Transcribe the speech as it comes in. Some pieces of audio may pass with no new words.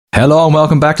Hello and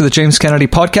welcome back to the James Kennedy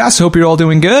Podcast. Hope you're all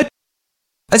doing good.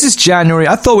 As it's January,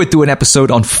 I thought we'd do an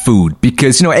episode on food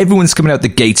because, everyone's coming out the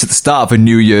gates at the start of a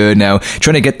new year now,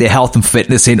 trying to get their health and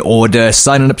fitness in order,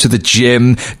 signing up to the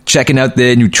gym, checking out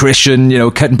their nutrition,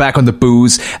 cutting back on the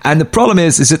booze. And the problem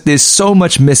is that there's so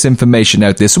much misinformation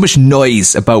out there, so much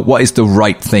noise about what is the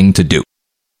right thing to do.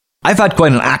 I've had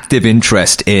quite an active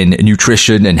interest in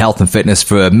nutrition and health and fitness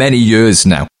for many years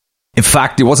now. In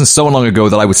fact, it wasn't so long ago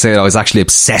that I would say that I was actually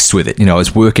obsessed with it. I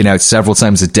was working out several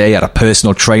times a day. I had a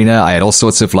personal trainer. I had all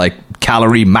sorts of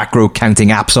calorie macro counting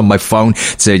apps on my phone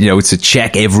to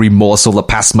check every morsel that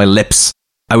passed my lips.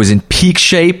 I was in peak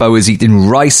shape. I was eating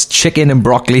rice, chicken and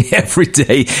broccoli every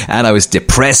day, and I was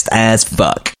depressed as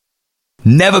fuck.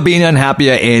 Never been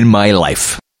unhappier in my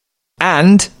life.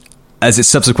 And, as it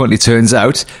subsequently turns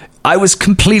out, I was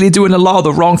completely doing a lot of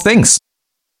the wrong things.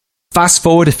 Fast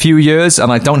forward a few years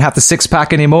and I don't have the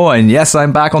six-pack anymore, and yes,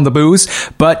 I'm back on the booze,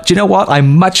 but you know what?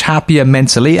 I'm much happier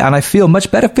mentally and I feel much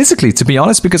better physically, to be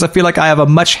honest, because I feel like I have a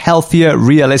much healthier,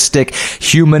 realistic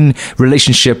human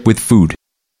relationship with food.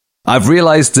 I've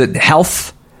realized that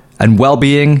health and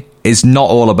well-being is not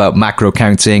all about macro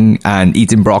counting and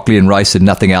eating broccoli and rice and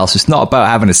nothing else. It's not about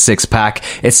having a six-pack.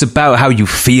 It's about how you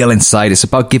feel inside. It's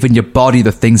about giving your body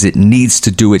the things it needs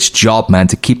to do its job, man,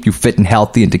 to keep you fit and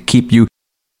healthy and to keep you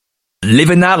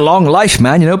living that long life,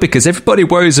 man, because everybody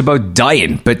worries about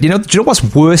dying. But, do you know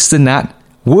what's worse than that?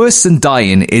 Worse than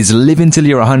dying is living till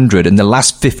you're 100 and the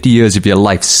last 50 years of your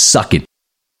life sucking.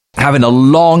 Having a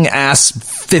long-ass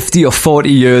 50 or 40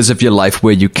 years of your life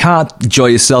where you can't enjoy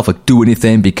yourself or do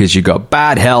anything because you got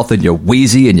bad health and you're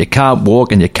wheezy and you can't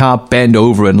walk and you can't bend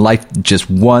over and life just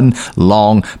one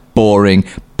long, boring,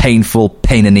 painful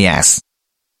pain in the ass.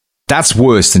 That's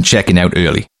worse than checking out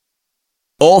early.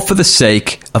 All for the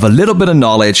sake of a little bit of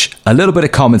knowledge, a little bit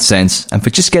of common sense, and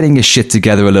for just getting your shit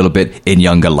together a little bit in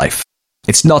younger life.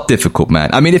 It's not difficult,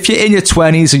 man. I mean, if you're in your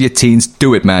 20s or your teens,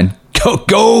 do it, man.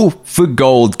 Go for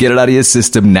gold. Get it out of your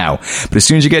system now. But as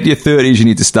soon as you get to your 30s, you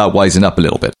need to start wising up a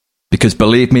little bit. Because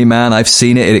believe me, man, I've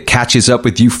seen it. It catches up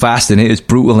with you fast, and it is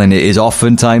brutal, and it is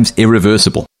oftentimes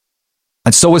irreversible.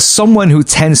 And so as someone who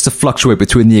tends to fluctuate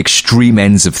between the extreme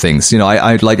ends of things,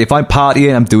 I like, if I'm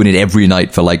partying, I'm doing it every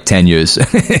night for 10 years.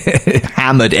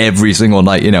 Hammered every single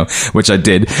night, which I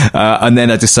did. And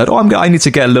then I decided, I need to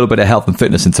get a little bit of health and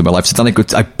fitness into my life. So then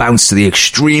I bounced to the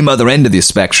extreme other end of the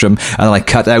spectrum, and then I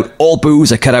cut out all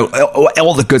booze. I cut out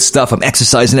all the good stuff. I'm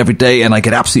exercising every day and I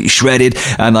get absolutely shredded,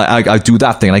 and I do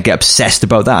that thing and I get obsessed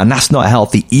about that. And that's not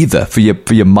healthy either for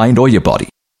your mind or your body.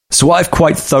 So I've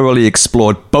quite thoroughly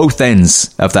explored both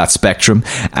ends of that spectrum,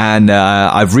 and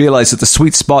I've realized that the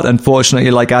sweet spot, unfortunately,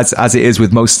 as it is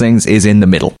with most things, is in the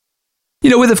middle.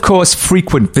 With, of course,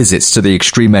 frequent visits to the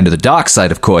extreme end of the dark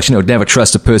side, of course. Never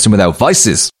trust a person without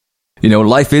vices.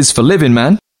 Life is for living,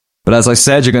 man. But as I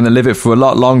said, you're going to live it for a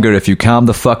lot longer if you calm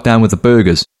the fuck down with the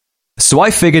burgers. So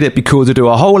I figured it'd be cool to do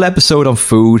a whole episode on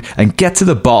food and get to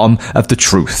the bottom of the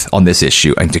truth on this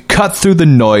issue and to cut through the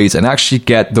noise and actually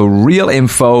get the real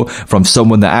info from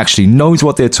someone that actually knows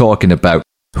what they're talking about,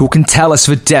 who can tell us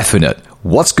for definite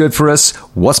what's good for us,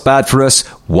 what's bad for us,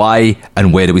 why,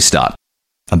 and where do we start.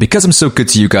 And because I'm so good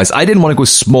to you guys, I didn't want to go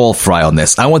small fry on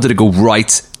this. I wanted to go right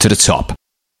to the top.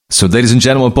 So ladies and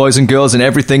gentlemen, boys and girls, and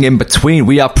everything in between,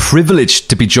 we are privileged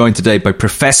to be joined today by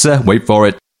Professor, wait for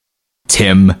it,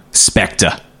 Tim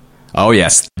Spector. Oh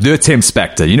yes, the Tim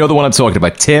Spector. You know the one I'm talking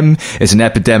about. Tim is an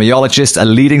epidemiologist, a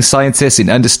leading scientist in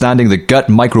understanding the gut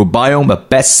microbiome, a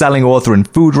best-selling author and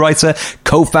food writer,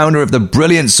 co-founder of the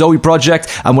brilliant Zoe Project,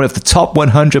 and one of the top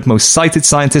 100 most cited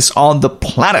scientists on the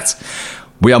planet.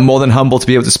 We are more than humbled to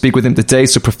be able to speak with him today.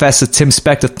 So Professor Tim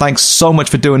Spector, thanks so much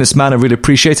for doing this, man. I really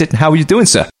appreciate it. And how are you doing,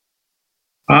 sir?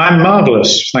 I'm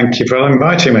marvellous. Thank you for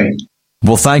inviting me.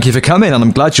 Well, thank you for coming, and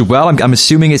I'm glad you're well. I'm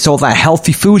assuming it's all that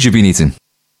healthy food you've been eating.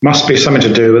 Must be something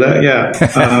to do with it, yeah.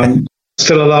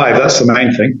 Still alive, that's the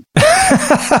main thing.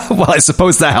 Well, I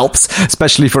suppose that helps,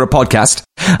 especially for a podcast.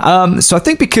 So I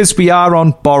think because we are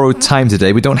on borrowed time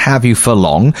today, we don't have you for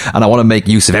long, and I want to make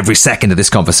use of every second of this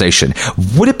conversation.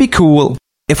 Would it be cool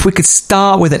if we could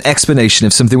start with an explanation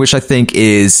of something which I think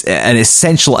is an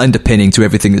essential underpinning to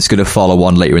everything that's going to follow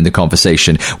on later in the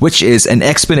conversation, which is an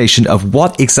explanation of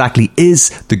what exactly is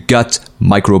the gut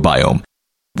microbiome?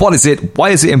 What is it? Why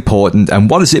is it important? And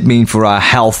what does it mean for our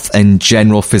health and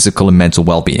general physical and mental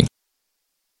well-being?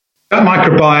 Gut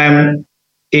microbiome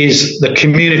is the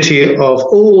community of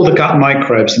all the gut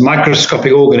microbes, the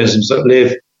microscopic organisms that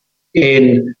live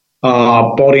in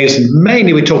our bodies, and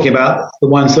mainly we're talking about the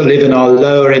ones that live in our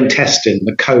lower intestine,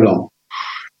 the colon.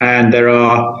 And there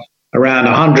are around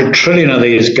 100 trillion of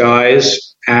these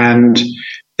guys, and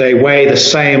they weigh the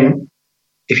same.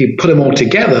 If you put them all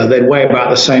together, they'd weigh about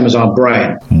the same as our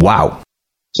brain. Wow.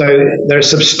 So they're a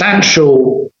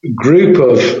substantial group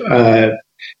of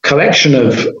collection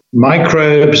of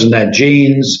microbes and their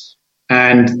genes,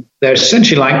 and they're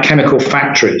essentially like chemical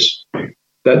factories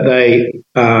that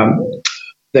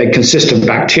they consist of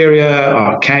bacteria,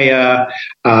 archaea,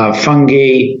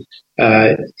 fungi,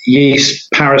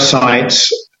 yeast,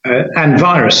 parasites, and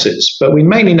viruses. But we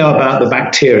mainly know about the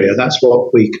bacteria. That's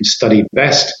what we can study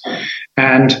best.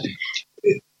 And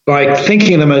by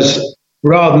thinking of them as,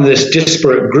 rather than this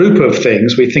disparate group of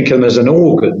things, we think of them as an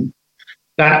organ.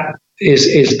 That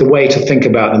is the way to think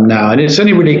about them now. And it's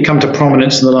only really come to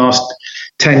prominence in the last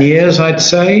 10 years, I'd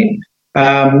say,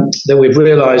 that we've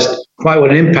realized quite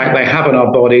what an impact they have on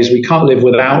our bodies. We can't live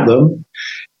without them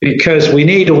because we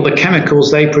need all the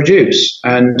chemicals they produce.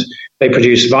 And they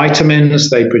produce vitamins,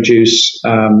 they produce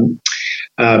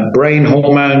brain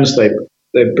hormones, they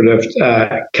produce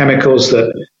chemicals that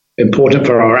are important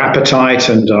for our appetite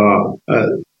and our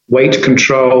weight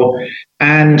control.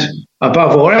 And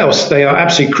above all else, they are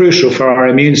absolutely crucial for our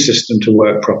immune system to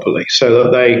work properly, so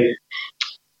that they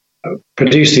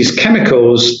produce these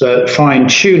chemicals that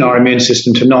fine-tune our immune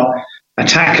system to not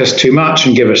attack us too much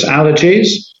and give us allergies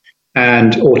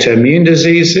and autoimmune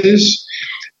diseases,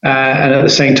 and at the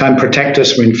same time protect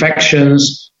us from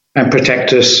infections and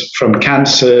protect us from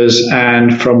cancers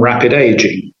and from rapid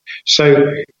aging.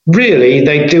 So really,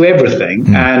 they do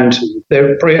everything, and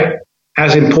they're probably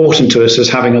as important to us as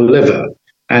having a liver.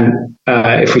 And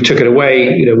if we took it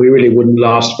away, we really wouldn't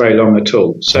last very long at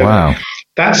all. So wow.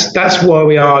 That's where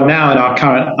we are now in our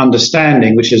current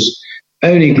understanding, which has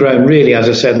only grown really, as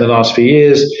I said, in the last few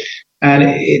years.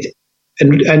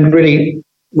 And really,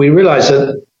 we realize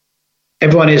that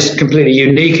everyone is completely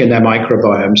unique in their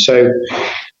microbiome. So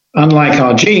unlike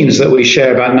our genes that we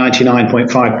share about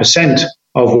 99.5%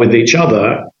 of with each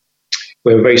other,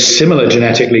 we're very similar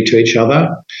genetically to each other.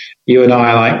 You and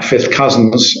I are like fifth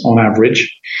cousins on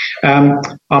average.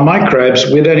 Our microbes,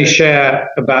 we'd only share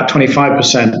about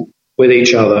 25% with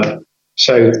each other.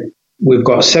 So we've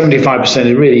got 75%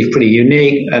 is really pretty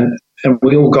unique, and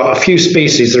we all got a few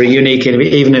species that are unique,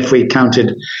 even if we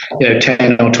counted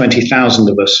 10 or 20,000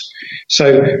 of us.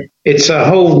 So it's a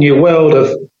whole new world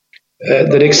of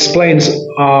that explains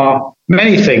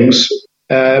many things,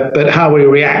 but how we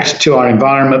react to our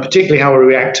environment, particularly how we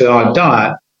react to our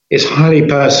diet, is highly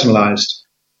personalized.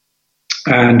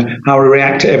 And how we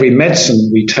react to every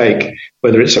medicine we take,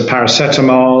 whether it's a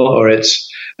paracetamol or it's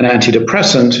an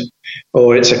antidepressant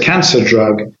or it's a cancer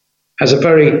drug, has a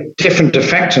very different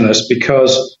effect on us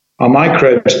because our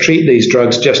microbes treat these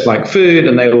drugs just like food,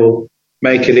 and they will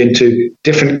make it into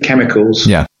different chemicals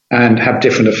and have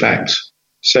different effects.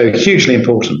 So hugely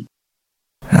important.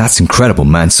 That's incredible,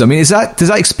 man. So, I mean, does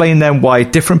that explain then why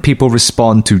different people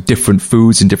respond to different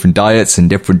foods and different diets and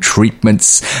different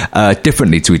treatments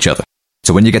differently to each other?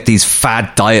 So when you get these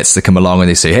fad diets that come along and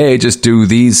they say, hey, just do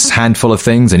these handful of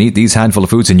things and eat these handful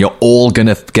of foods and you're all going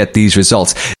to get these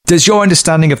results. Does your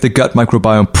understanding of the gut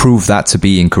microbiome prove that to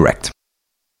be incorrect?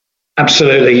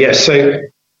 Absolutely, yes. So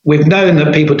we've known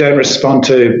that people don't respond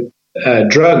to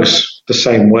drugs the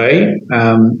same way.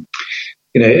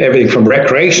 Everything from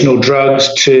recreational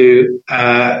drugs to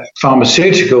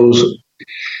pharmaceuticals,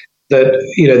 that,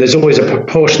 there's always a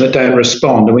proportion that don't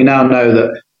respond. And we now know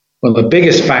that one of the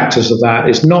biggest factors of that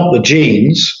is not the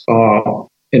genes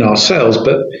in our cells,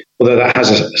 but although that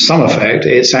has some effect,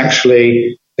 it's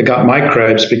actually the gut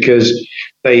microbes, because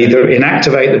they either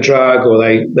inactivate the drug or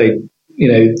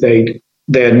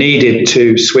they're needed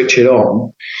to switch it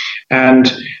on.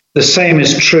 And the same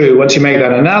is true once you make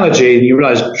that analogy, and you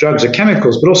realize drugs are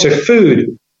chemicals, but also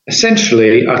food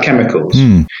essentially are chemicals.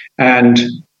 And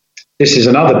this is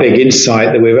another big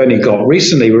insight that we've only got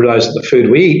recently. We realize that the food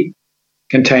we eat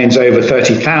contains over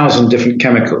 30,000 different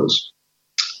chemicals.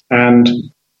 And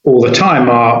all the time,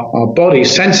 our body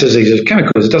senses these as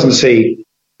chemicals. It doesn't see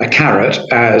a carrot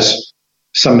as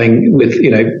something with,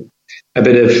 a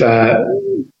bit of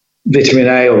vitamin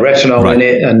A or retinol in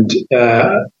it and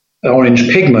orange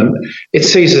pigment. It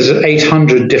sees as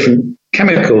 800 different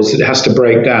chemicals that it has to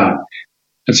break down.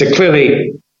 And so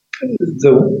clearly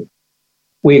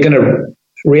we're going to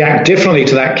react differently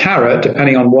to that carrot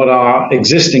depending on what our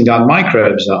existing gut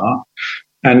microbes are,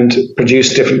 and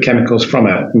produce different chemicals from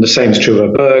it. And the same is true of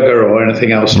a burger or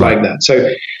anything else like that.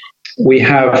 So we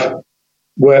have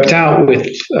worked out with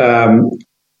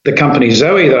the company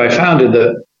Zoe that I founded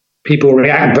that people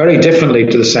react very differently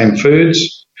to the same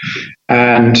foods.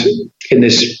 And in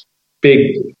this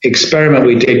big experiment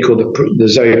we did called the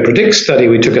Zoe Predict study,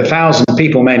 we took 1,000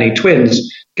 people, mainly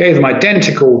twins, gave them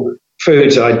identical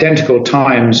foods at identical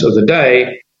times of the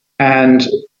day, and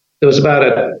there was about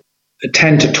a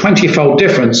 10 to 20-fold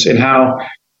difference in how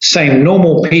same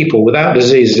normal people without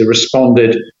disease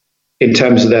responded in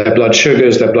terms of their blood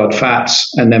sugars, their blood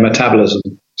fats, and their metabolism.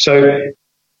 So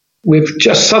we've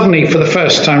just suddenly, for the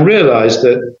first time, realized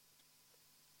that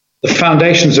the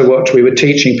foundations of what we were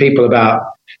teaching people about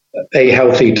a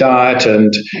healthy diet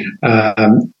and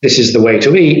this is the way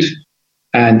to eat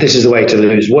and this is the way to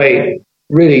lose weight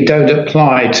really don't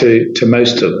apply to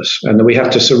most of us, and that we have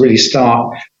to sort of really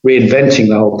start reinventing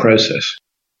the whole process.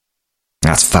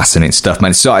 That's fascinating stuff,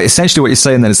 man. So essentially what you're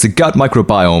saying then is the gut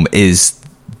microbiome is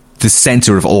the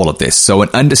center of all of this. So an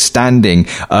understanding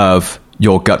of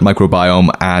your gut microbiome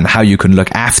and how you can look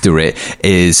after it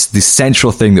is the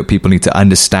central thing that people need to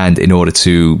understand in order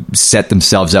to set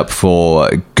themselves up for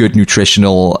good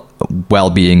nutritional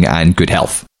well-being and good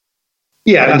health.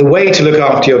 Yeah, and the way to look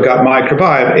after your gut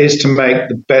microbiome is to make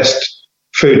the best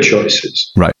food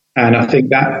choices. Right. And I think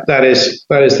that is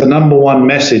the number one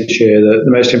message here. The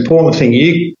most important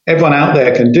thing everyone out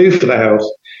there can do for their health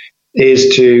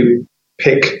is to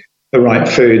pick the right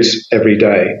foods every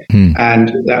day.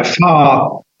 And that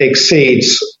far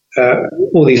exceeds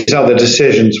all these other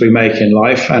decisions we make in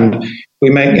life. And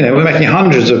we're making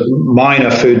hundreds of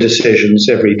minor food decisions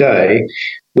every day.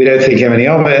 We don't think any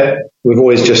of it. We've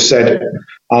always just said,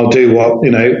 I'll do what,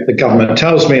 the government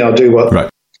tells me. I'll do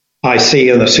what I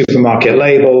see on the supermarket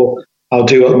label. I'll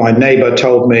do what my neighbor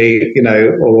told me,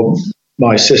 or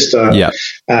my sister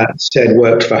said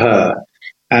worked for her.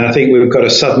 And I think we've got to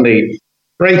suddenly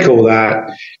break all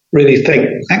that, really think,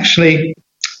 actually,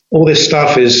 all this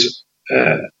stuff is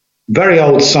very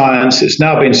old science. It's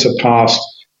now been surpassed.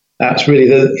 That's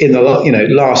really in the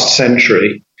last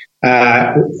century.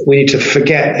 We need to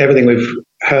forget everything we've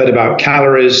heard about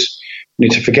calories. We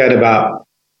need to forget about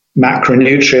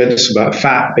macronutrients, about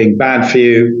fat being bad for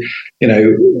you.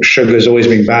 Sugar has always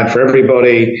been bad for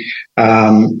everybody.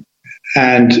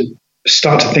 And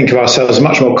start to think of ourselves as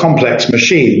much more complex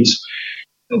machines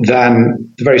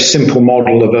than the very simple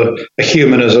model of a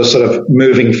human as a sort of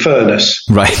moving furnace.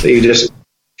 Right. That you just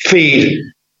feed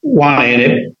one in,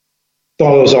 it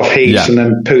boils off heat and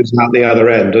then poos out the other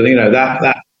end. And,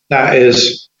 that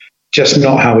is just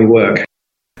not how we work.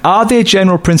 Are there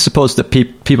general principles that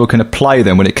people can apply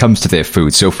then when it comes to their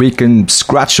food? So if we can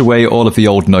scratch away all of the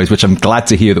old noise, which I'm glad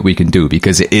to hear that we can do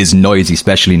because it is noisy,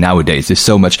 especially nowadays. There's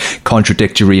so much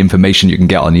contradictory information you can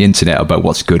get on the internet about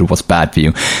what's good or what's bad for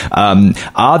you.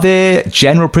 Are there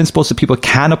general principles that people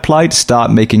can apply to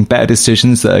start making better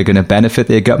decisions that are going to benefit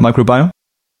their gut microbiome?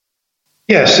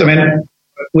 Yes, I mean,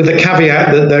 with the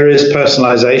caveat that there is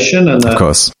personalization and of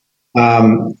course.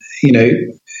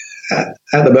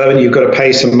 At the moment, you've got to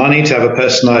pay some money to have a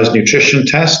personalized nutrition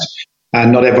test,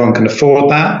 and not everyone can afford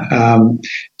that.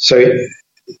 So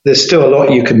there's still a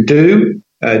lot you can do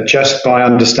just by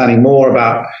understanding more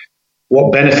about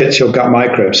what benefits your gut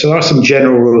microbes. So there are some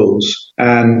general rules,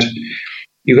 and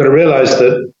you've got to realize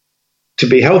that to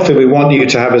be healthy, we want you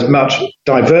to have as much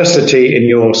diversity in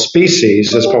your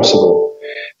species as possible.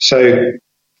 So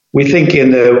we think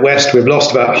in the West we've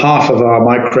lost about half of our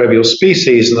microbial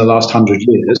species in the last 100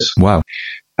 years. Wow.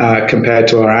 Compared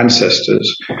to our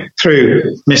ancestors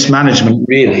through mismanagement,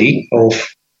 really, of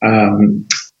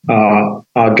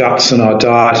our guts and our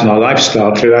diet and our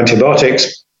lifestyle through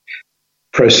antibiotics,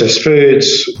 processed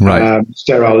foods,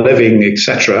 sterile living,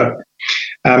 etc.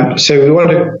 So we want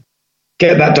to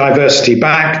get that diversity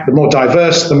back. The more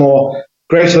diverse, the more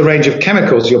greater the range of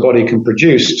chemicals your body can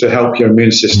produce to help your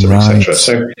immune system, etc.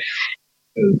 So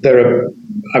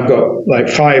I've got like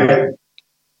 5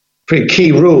 pretty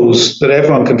key rules that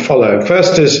everyone can follow.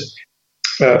 First is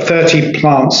 30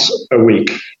 plants a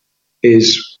week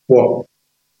is what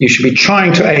you should be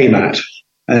trying to aim at.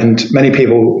 And many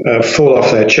people fall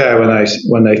off their chair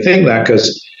when they think that,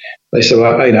 because they say,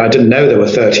 well, I didn't know there were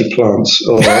 30 plants,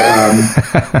 or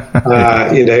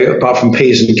apart from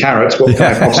peas and carrots, what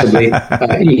can I possibly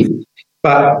eat?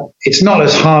 But it's not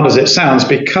as hard as it sounds,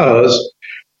 because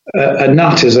a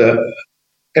nut is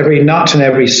every nut and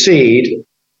every seed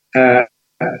and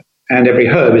every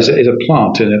herb is a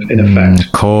plant in effect.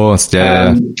 Of course,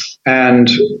 yeah. And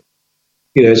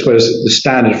as well as the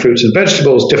standard fruits and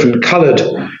vegetables, different coloured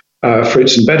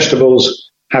fruits and vegetables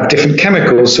have different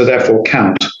chemicals, so therefore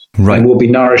count. Right. And will be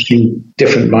nourishing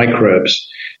different microbes.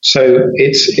 So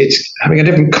it's having a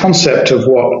different concept of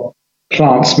what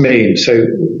plants mean. So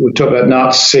we talk about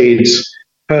nuts, seeds,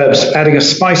 herbs. Adding a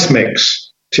spice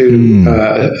mix to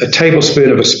a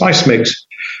tablespoon of a spice mix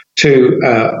to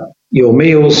your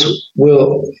meals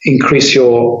will increase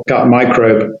your gut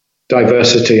microbe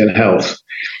diversity and health,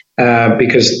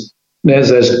 because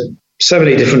there's so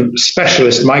many different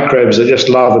specialist microbes that just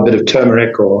love a bit of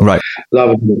turmeric or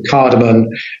love a bit of cardamom.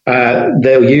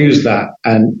 They'll use that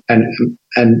and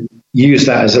use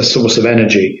that as a source of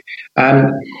energy.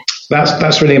 And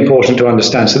that's really important to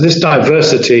understand. So this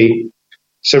diversity,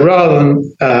 so rather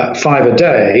than 5 a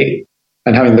day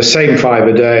and having the same 5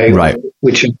 a day,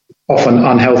 which are often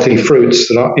unhealthy fruits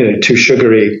that are too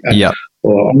sugary,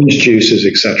 or orange juices,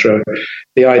 etc.,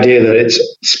 the idea that it's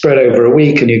spread over a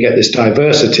week and you get this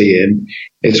diversity in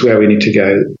is where we need to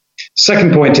go.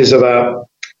 Second point is about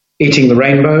eating the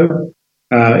rainbow,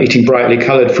 eating brightly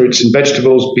coloured fruits and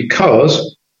vegetables,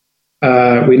 because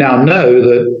we now know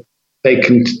that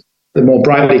the more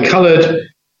brightly coloured,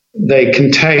 they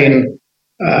contain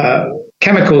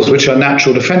chemicals which are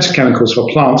natural defense chemicals for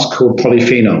plants called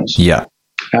polyphenols. Yeah.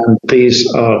 And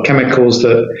these are chemicals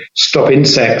that stop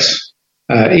insects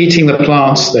eating the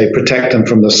plants. They protect them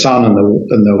from the sun and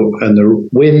the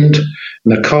wind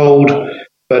and the cold.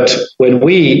 But when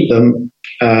we eat them,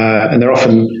 and they're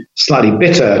often slightly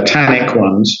bitter, tannic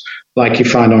ones, like you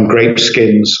find on grape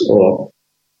skins or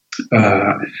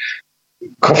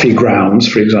coffee grounds,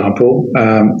 for example,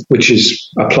 which is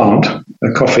a plant,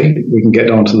 a coffee. We can get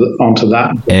onto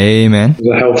that. Amen. It's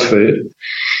a health food.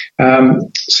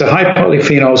 So high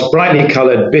polyphenols, brightly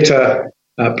coloured, bitter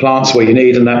plants, what you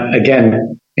need, and that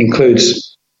again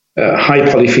includes high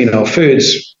polyphenol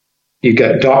foods. You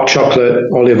get dark chocolate,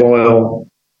 olive oil,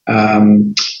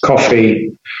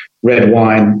 coffee, red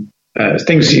wine,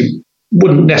 things you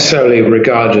wouldn't necessarily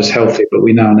regard as healthy, but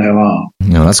we now know are.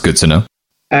 No, that's good to know.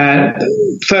 And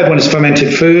the third one is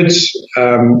fermented foods.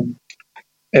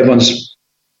 Everyone's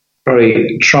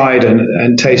probably tried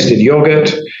and tasted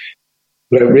yogurt,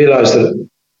 but realised that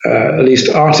at least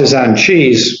artisan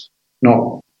cheese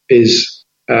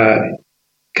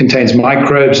contains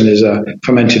microbes and is a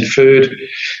fermented food.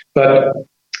 But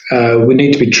we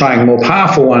need to be trying more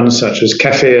powerful ones, such as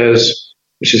kefirs,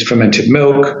 which is fermented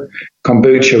milk,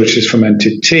 kombucha, which is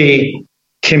fermented tea,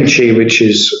 kimchi, which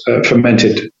is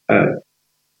fermented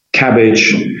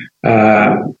cabbage,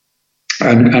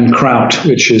 and kraut,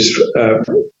 which is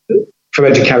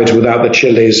fermented cabbage without the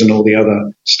chilies and all the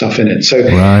other stuff in it. So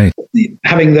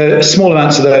having the small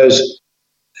amounts of those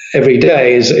every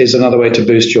day is another way to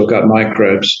boost your gut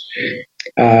microbes,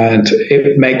 and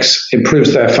it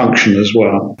improves their function as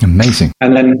well. Amazing.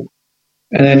 And then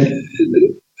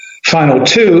final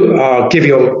two are give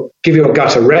your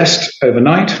gut a rest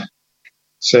overnight.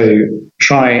 So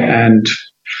try and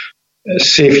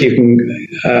see if you can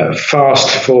fast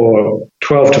for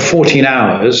 12 to 14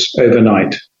 hours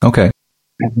overnight. Okay.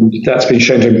 And that's been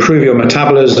shown to improve your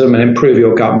metabolism and improve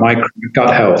your gut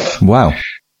health. Wow.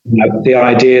 The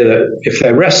idea that if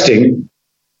they're resting,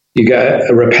 you get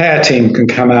a repair team can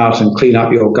come out and clean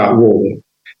up your gut wall.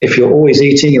 If you're always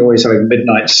eating, you're always having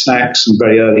midnight snacks and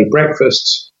very early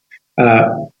breakfasts,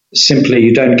 simply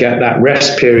you don't get that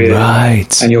rest period,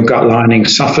 and your gut lining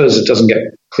suffers. It doesn't get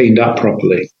cleaned up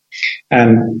properly.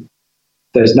 And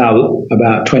there's now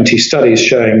about 20 studies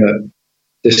showing that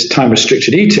this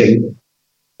time-restricted eating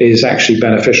is actually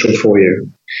beneficial for you.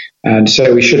 And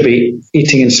so we should be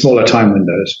eating in smaller time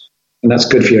windows, and that's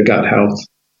good for your gut health.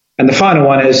 And the final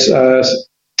one is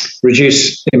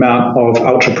reduce the amount of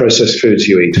ultra-processed foods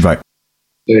you eat. Right.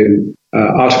 So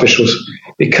artificials,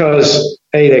 because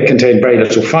they contain very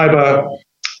little fiber,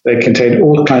 they contain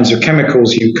all kinds of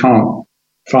chemicals you can't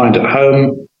find at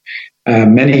home.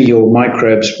 Many of your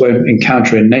microbes won't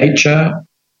encounter in nature,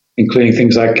 including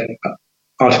things like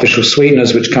artificial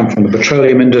sweeteners, which come from the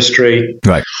petroleum industry.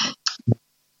 Right.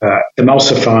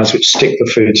 Emulsifiers, which stick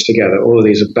the foods together. All of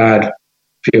these are bad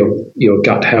for your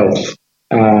gut health,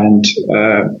 and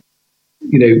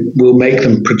will make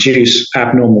them produce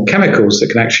abnormal chemicals that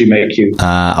can actually make you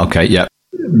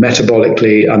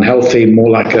metabolically unhealthy, more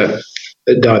like a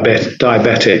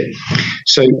diabetic.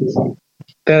 So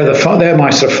they're my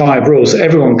sort of 5 rules that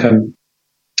everyone can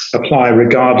apply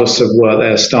regardless of what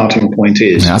their starting point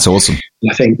is. Yeah, that's awesome.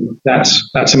 I think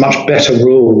that's a much better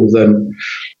rule than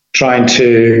trying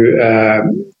to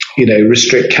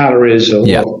restrict calories or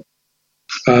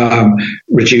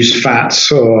reduce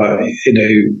fats or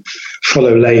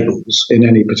follow labels in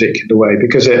any particular way,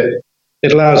 because it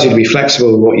allows you to be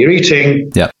flexible with what you're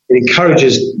eating. Yeah. It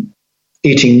encourages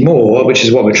eating more, which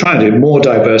is what we're trying to do, more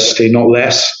diversity, not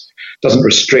less. Doesn't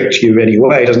restrict you in any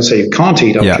way. It doesn't say you can't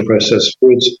eat ultra-processed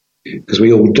foods, because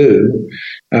we all do,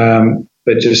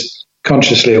 but just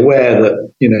consciously aware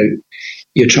that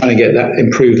you're trying to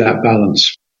improve that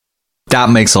balance. That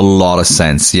makes a lot of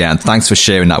sense. Yeah, and thanks for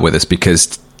sharing that with us,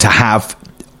 because to have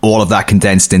all of that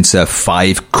condensed into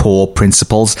 5 core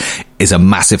principles is a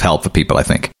massive help for people, I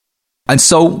think. And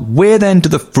so where then do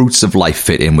the fruits of life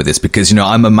fit in with this? Because,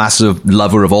 I'm a massive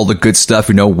lover of all the good stuff,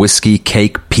 whiskey,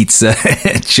 cake, pizza,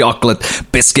 chocolate,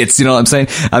 biscuits, you know what I'm saying?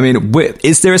 I mean,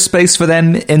 is there a space for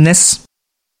them in this?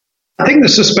 I think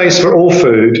there's a space for all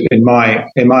food in my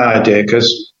idea,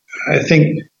 because I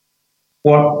think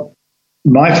what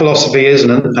my philosophy is,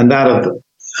 and that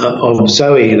of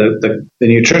Zoe, the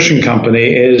nutrition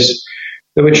company, is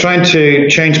that we're trying to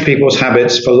change people's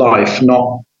habits for life,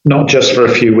 not just for a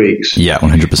few weeks. Yeah,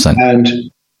 100%. And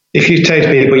if you say to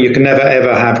people you can never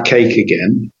ever have cake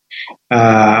again,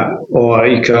 or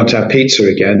you can't have pizza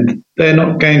again, they're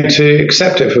not going to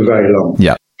accept it for very long.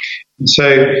 Yeah.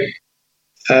 So,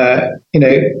 I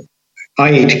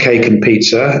eat cake and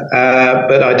pizza,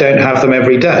 but I don't have them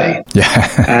every day.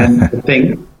 Yeah. And I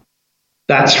think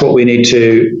that's what we need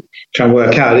to try and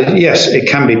work out. Yes, it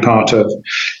can be part of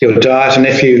your diet. And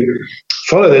if you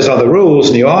follow those other rules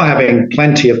and you are having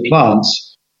plenty of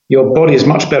plants, your body is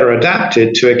much better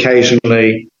adapted to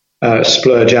occasionally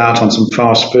splurge out on some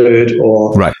fast food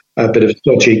or a bit of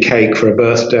dodgy cake for a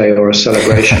birthday or a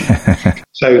celebration.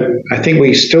 So I think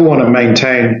we still want to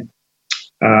maintain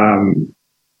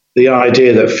the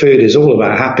idea that food is all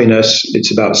about happiness.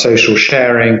 It's about social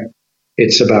sharing.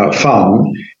 It's about fun.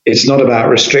 It's not about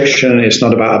restriction. It's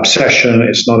not about obsession.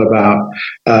 It's not about,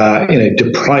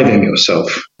 depriving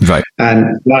yourself. Right. And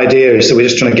the idea is that we're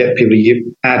just trying to get people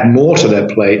to add more to their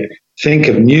plate, think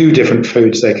of new different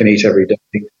foods they can eat every day,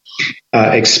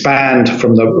 expand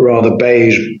from the rather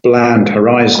beige, bland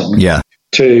horizon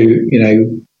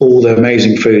to, all the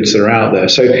amazing foods that are out there.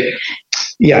 So,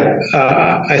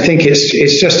 I think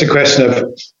it's just a question of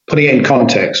putting it in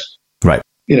context. Right.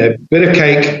 Bit of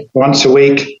cake once a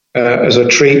week as a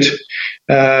treat.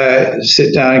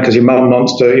 Sit down because your mum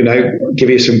wants to, give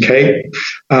you some cake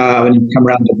when you come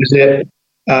around to visit.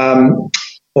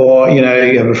 Or, you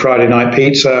have a Friday night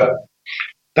pizza.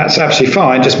 That's absolutely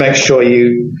fine. Just make sure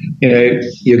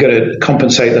you're going to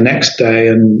compensate the next day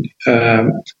and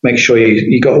make sure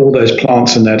you got all those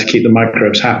plants in there to keep the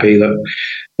microbes happy that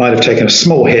might have taken a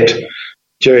small hit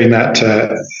during that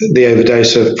the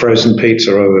overdose of frozen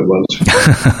pizza, or it was.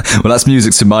 Well, that's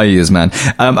music to my ears, man.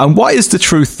 And what is the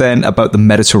truth then about the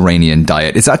Mediterranean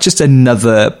diet? Is that just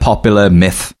another popular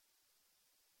myth?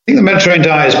 I think the Mediterranean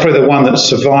diet is probably the one that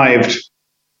survived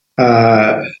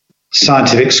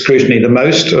scientific scrutiny the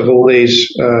most of all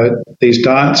these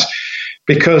diets,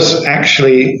 because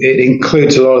actually it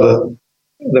includes a lot of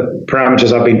the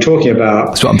parameters I've been talking about.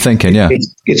 That's what I'm thinking. Yeah,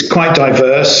 it's quite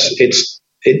diverse. It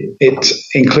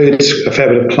includes a fair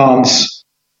bit of plants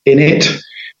in it.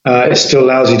 It still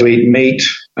allows you to eat meat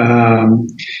and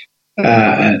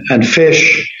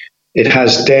fish. It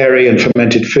has dairy and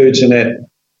fermented foods in it.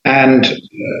 And,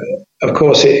 of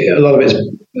course, a lot of it's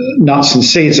nuts and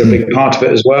seeds are a big part of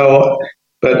it as well.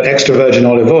 But extra virgin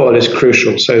olive oil is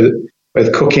crucial. So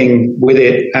both cooking with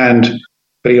it and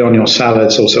putting it on your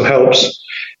salads also helps.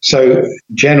 So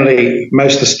generally,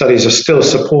 most of the studies are still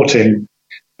supporting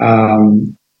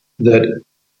that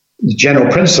the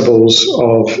general principles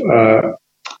of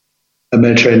a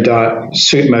Mediterranean diet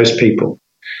suit most people.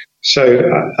 So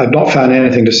I've not found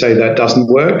anything to say that doesn't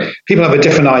work. People have a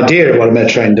different idea of what a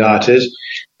Mediterranean diet is.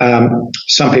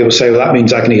 Some people say, well, that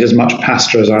means I can eat as much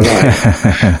pasta as I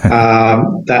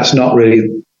like. That's not really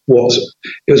it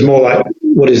was more like,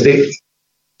 what is the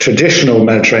traditional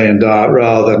Mediterranean diet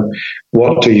rather than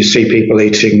what do you see people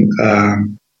eating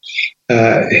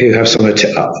who have some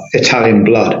Italian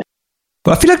blood.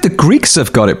 Well, I feel like the Greeks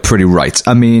have got it pretty right.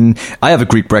 I mean, I have a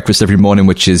Greek breakfast every morning,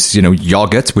 which is,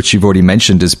 yogurt, which you've already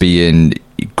mentioned as being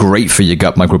great for your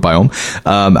gut microbiome.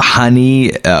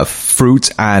 Honey,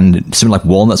 fruit, and something like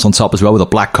walnuts on top as well with a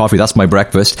black coffee. That's my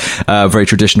breakfast. Very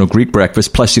traditional Greek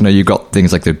breakfast. Plus, you've got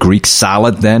things like the Greek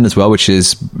salad then as well, which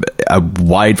is a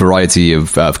wide variety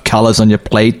of colors on your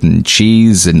plate and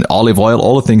cheese and olive oil,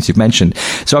 all the things you've mentioned.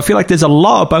 So I feel like there's a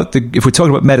lot about if we're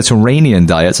talking about Mediterranean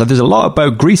diets, there's a lot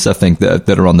about Greece, I think, that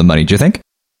are on the money. Do you think?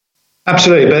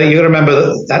 Absolutely, but you've got to remember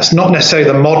that that's not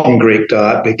necessarily the modern Greek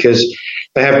diet, because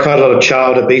they have quite a lot of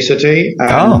child obesity.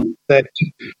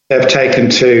 They've taken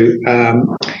to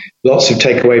lots of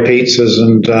takeaway pizzas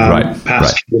and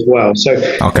pasta as well. So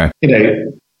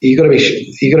you've got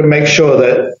to make sure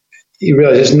that you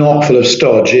realize it's not full of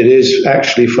stodge. It is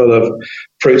actually full of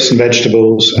fruits and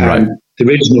vegetables and the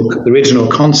original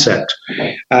concept.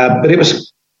 But it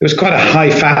was quite a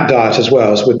high fat diet as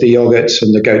well, as with the yogurts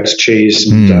and the goat's cheese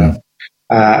and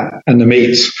the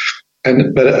meats.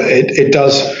 But it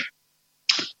does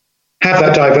have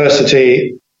that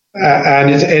diversity,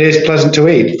 and it is pleasant to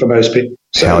eat for most people.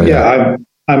 So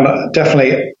I'm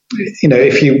definitely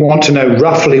if you want to know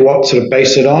roughly what sort of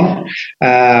base it on,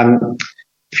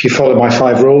 if you follow my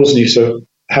 5 rules and you sort of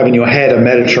have in your head a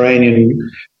Mediterranean,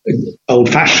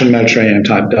 old-fashioned Mediterranean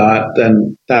type diet,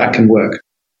 then that can work.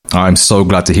 I'm so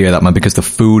glad to hear that, man, because the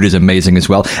food is amazing as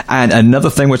well. And another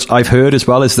thing which I've heard as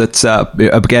well is that,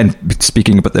 again,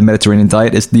 speaking about the Mediterranean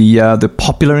diet, is the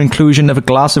popular inclusion of a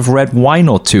glass of red wine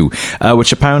or two,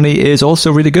 which apparently is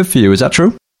also really good for you. Is that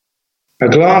true? A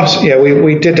glass, yeah.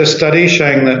 We did a study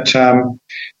showing that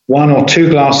 1 or 2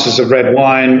 glasses of red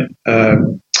wine,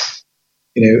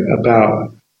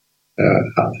 about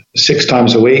 6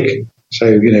 times a week.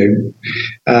 So,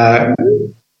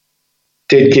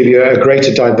 did give you a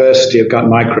greater diversity of gut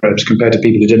microbes compared to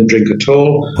people who didn't drink at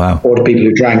all, wow, or to people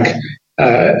who drank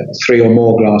 3 or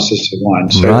more glasses of wine.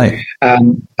 So, right.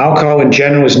 Alcohol in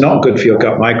general is not good for your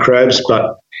gut microbes,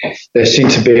 but there seem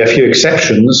to be a few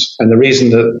exceptions. And the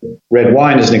reason that red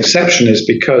wine is an exception is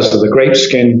because of the grape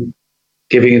skin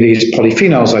giving you these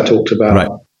polyphenols I talked about, right,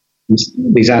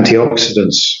 these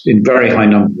antioxidants in very high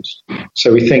numbers.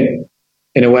 So we think,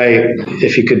 in a way,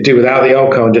 if you could do without the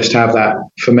alcohol and just have that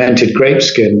fermented grape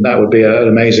skin, that would be an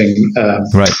amazing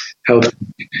health.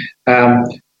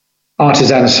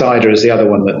 Artisan cider is the other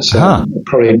one that's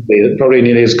probably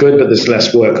nearly as good, but there's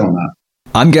less work on that.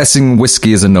 I'm guessing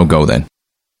whiskey is a no-go then.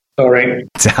 Sorry.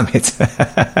 Damn it.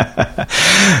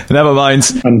 Never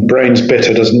mind. And brains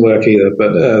bitter doesn't work either,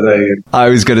 but there you go. I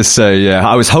was going to say, yeah.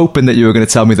 I was hoping that you were going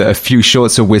to tell me that a few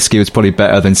shots of whiskey was probably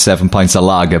better than 7 pints of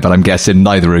lager, but I'm guessing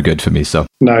neither are good for me, so.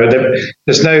 No,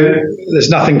 there's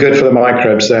nothing good for the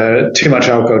microbes there. Too much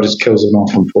alcohol just kills them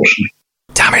off, unfortunately.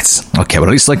 Damn it. Okay, well,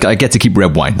 at least I get to keep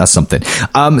red wine. That's something.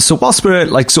 So whilst we're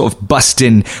sort of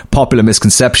busting popular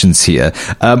misconceptions here,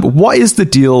 what is the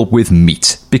deal with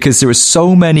meat? Because there are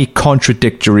so many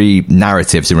contradictory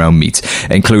narratives around meat,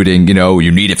 including,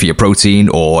 you need it for your protein,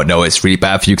 or no, it's really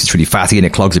bad for you because it's really fatty and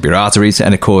it clogs up your arteries.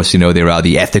 And of course, there are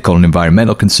the ethical and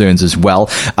environmental concerns as well.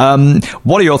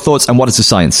 What are your thoughts and what does the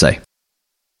science say?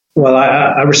 Well,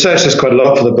 I researched this quite a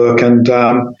lot for the book, and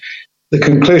the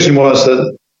conclusion was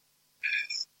that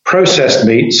processed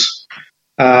meats,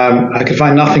 I could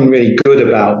find nothing really good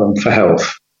about them for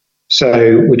health.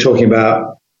 So we're talking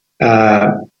about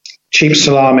cheap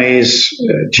salamis,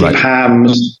 cheap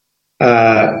hams,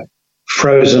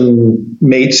 frozen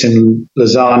meats in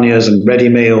lasagnas and ready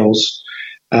meals,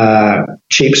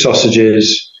 cheap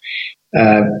sausages,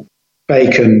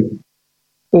 bacon,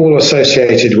 all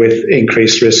associated with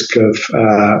increased risk of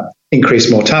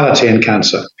increased mortality and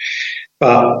cancer.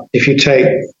 But if you take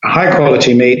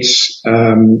high-quality meats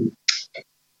on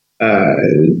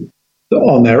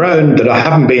their own that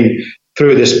haven't been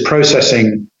through this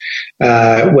processing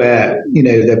where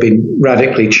they've been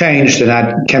radically changed and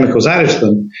add chemicals added to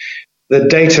them, the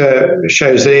data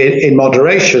shows that in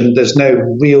moderation there's no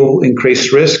real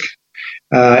increased risk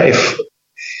if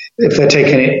they're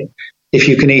taking it, if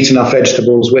you can eat enough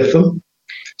vegetables with them.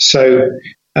 So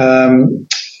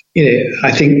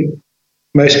I think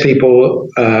most people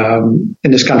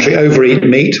in this country overeat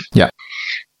meat to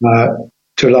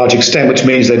a large extent, which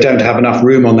means they don't have enough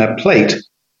room on their plate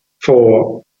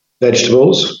for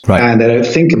vegetables, and they don't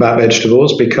think about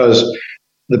vegetables because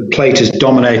the plate is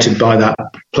dominated by that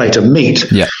plate of meat,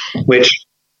 which,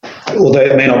 although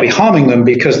it may not be harming them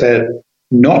because they're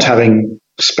not having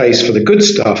space for the good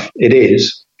stuff, it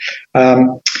is.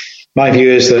 My view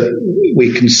is that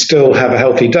we can still have a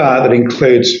healthy diet that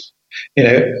includes,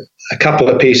 a couple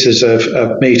of pieces of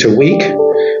meat a week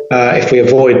if we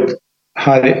avoid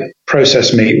highly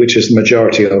processed meat, which is the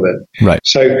majority of it. Right.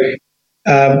 So,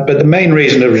 but the main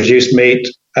reason to reduce meat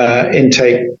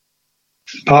intake,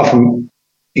 apart from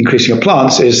increasing your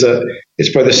plants, is that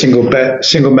it's probably the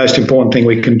single most important thing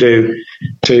we can do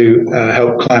to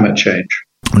help climate change.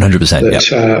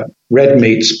 100%. Red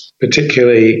meats,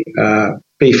 particularly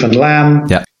beef and lamb,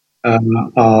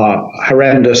 are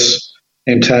horrendous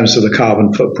in terms of the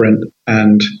carbon footprint,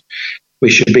 and we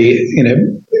should be,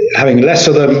 having less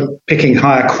of them, picking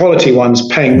higher quality ones,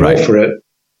 paying more for it,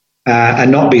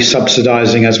 and not be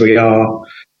subsidizing as we are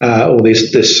all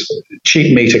this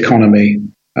cheap meat economy,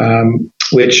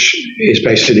 which is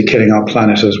basically killing our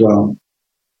planet as well.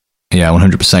 Yeah,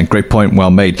 100%. Great point.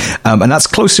 Well made. And that's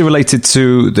closely related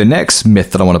to the next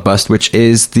myth that I want to bust, which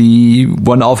is the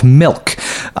one of milk.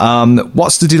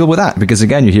 What's the deal with that? Because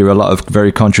again, you hear a lot of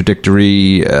very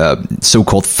contradictory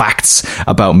so-called facts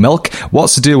about milk.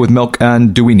 What's the deal with milk,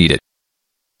 and do we need it?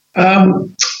 I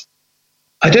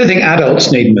don't think adults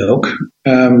need milk.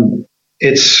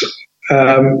 It's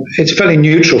fairly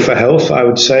neutral for health, I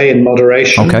would say, in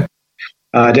moderation. Okay.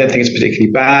 I don't think it's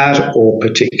particularly bad or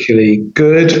particularly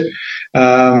good.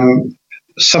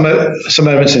 some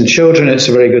elements in children. It's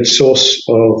a very good source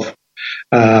of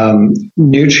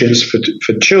nutrients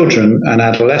for children and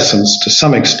adolescents to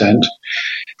some extent.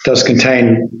 It does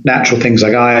contain natural things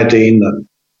like iodine that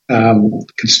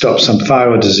can stop some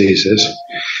thyroid diseases,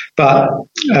 but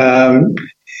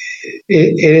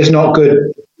it is not good.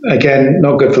 Again,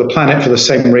 not good for the planet for the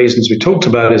same reasons we talked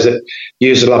about. Is it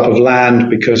uses a lot of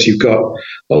land because you've got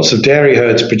lots of dairy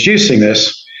herds producing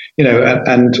this,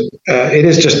 and it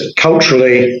is just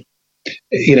culturally,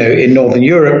 in Northern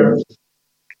Europe,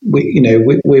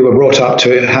 we were brought up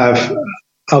to have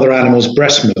other animals'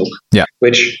 breast milk,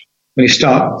 which when you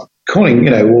start calling,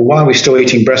 well, why are we still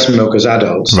eating breast milk as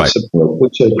adults? Right.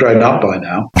 Which have grown up by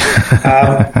now.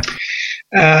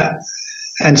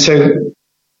 And so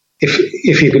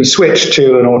if you can switch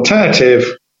to an alternative,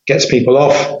 gets people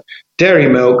off dairy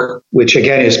milk, which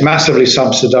again is massively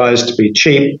subsidized to be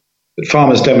cheap, but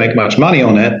farmers don't make much money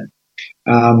on it,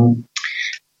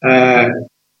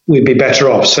 we'd be better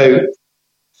off. So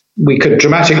we could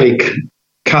dramatically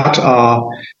cut our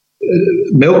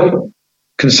milk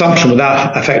consumption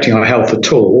without affecting our health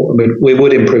at all. I mean, we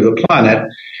would improve the planet.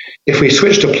 If we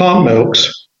switch to plant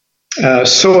milks,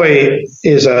 soy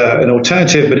is an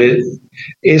alternative, but it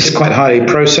is quite highly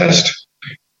processed,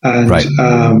 and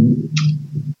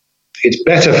it's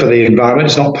better for the environment.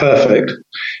 It's not perfect,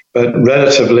 but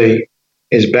relatively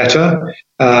is better.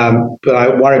 But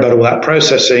I worry about all that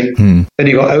processing. Then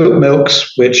you've got oat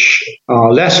milks, which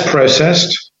are less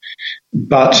processed,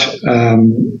 but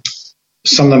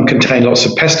some of them contain lots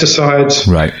of pesticides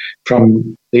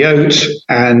from the oat,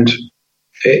 and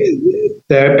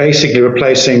they're basically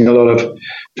replacing a lot of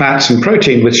fats and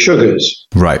protein with sugars.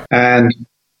 Right. And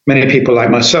many people like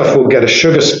myself will get a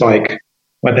sugar spike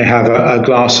when they have a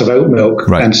glass of oat milk.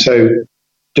 Right. And so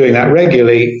doing that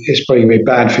regularly is probably going to be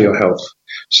bad for your health.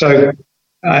 So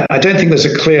I don't think there's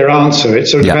a clear answer. It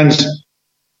sort of depends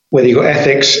whether you've got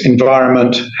ethics,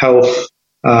 environment, health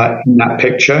in that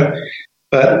picture.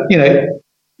 But,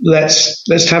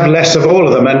 let's have less of all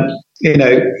of them. And,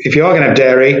 if you are going to have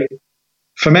dairy,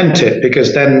 ferment it,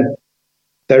 because then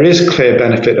there is clear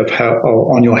benefit of health,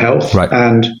 on your health. Right.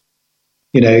 And,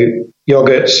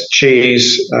 yogurts,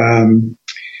 cheese,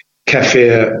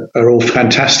 kefir are all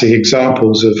fantastic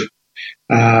examples of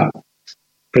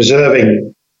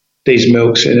preserving these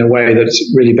milks in a way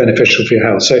that's really beneficial for your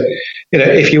health. So,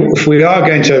 if we are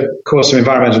going to cause some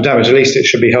environmental damage, at least it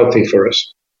should be healthy for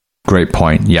us. Great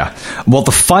point, yeah. Well,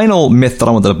 the final myth that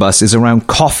I wanted to bust is around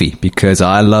coffee, because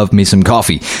I love me some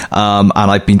coffee. And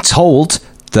I've been told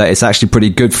that it's actually pretty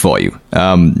good for you.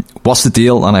 What's the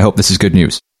deal? And I hope this is good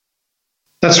news.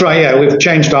 That's right, yeah. We've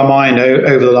changed our mind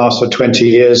over the last 20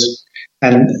 years,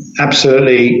 and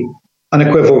absolutely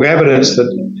unequivocal evidence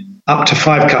that up to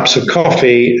 5 cups of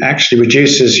coffee actually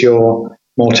reduces your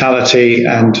mortality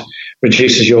and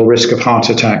reduces your risk of heart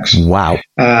attacks. Wow.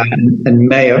 And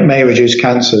may reduce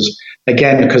cancers.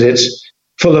 Again, because it's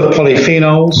full of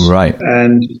polyphenols. Right.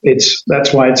 And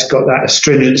that's why it's got that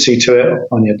astringency to it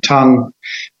on your tongue.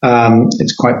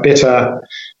 It's quite bitter.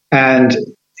 And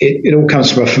it all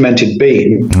comes from a fermented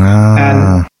bean.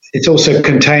 And it also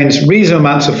contains reasonable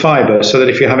amounts of fiber, so that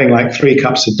if you're having like 3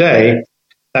 cups a day,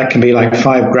 that can be like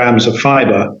 5 grams of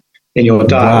fiber in your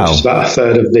diet, which is about a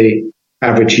third of the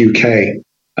average UK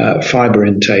fiber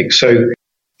intake. So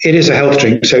it is a health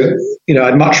drink. So,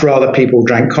 I'd much rather people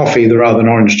drank coffee rather than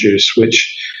orange juice,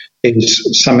 which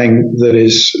is something that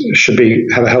should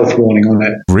have a health warning on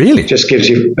it. Really? It just gives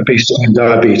you a boost in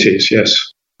diabetes, yes.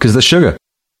 Because of the sugar?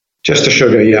 Just the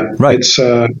sugar, yeah. Right. It's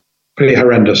pretty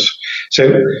horrendous. So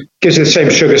it gives you the same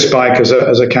sugar spike as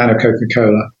a can of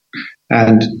Coca-Cola.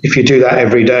 And if you do that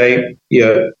every day,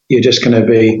 you're just going to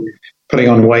be putting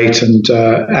on weight and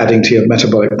adding to your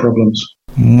metabolic problems.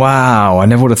 Wow, I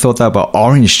never would have thought that about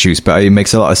orange juice, but it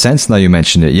makes a lot of sense now you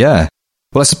mention it, yeah.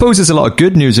 Well, I suppose there's a lot of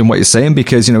good news in what you're saying,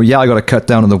 because, I got to cut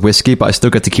down on the whiskey, but I still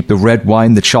get to keep the red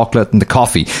wine, the chocolate, and the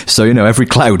coffee. So, every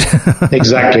cloud.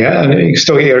 Exactly, and you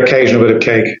still get your occasional bit of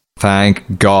cake.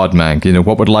 Thank God, man.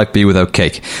 What would life be without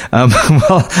cake?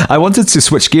 Well, I wanted to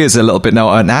switch gears a little bit now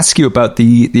and ask you about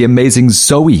the amazing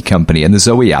Zoe company and the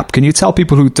Zoe app. Can you tell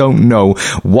people who don't know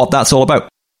what that's all about?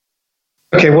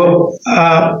 Okay, well,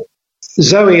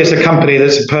 Zoe is a company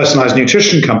that's a personalized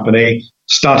nutrition company,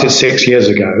 started 6 years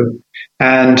ago,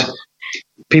 and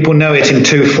people know it in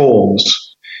 2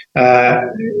 forms.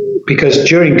 Because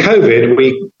during COVID,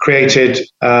 we created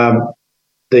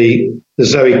the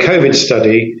Zoe COVID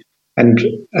study, and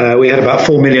we had about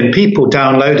 4 million people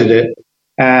downloaded it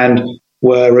and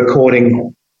were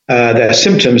recording their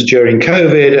symptoms during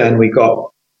COVID, and we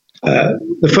got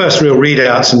the first real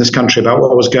readouts in this country about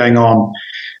what was going on.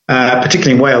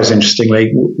 particularly in Wales,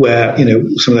 interestingly, where,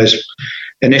 some of those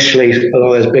initially, a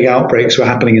lot of those big outbreaks were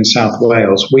happening in South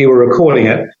Wales. We were recording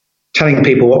it, telling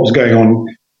people what was going on,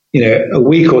 a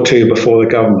week or two before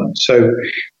the government. So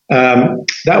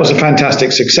that was a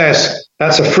fantastic success.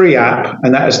 That's a free app,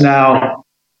 and that is now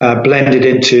blended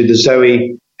into the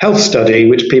Zoe Health Study,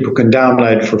 which people can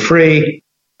download for free.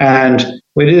 And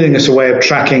we're doing this as a way of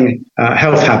tracking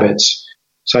health habits.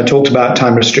 So I talked about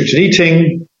time-restricted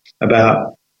eating,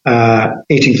 about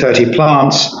eating 30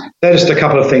 plants. They're just a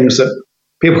couple of things that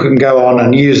people can go on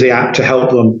and use the app to help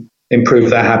them improve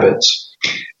their habits.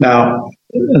 Now,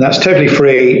 and that's totally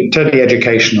free, totally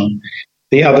educational.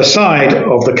 The other side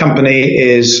of the company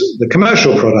is the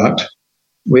commercial product,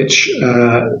 which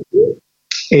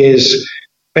is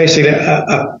basically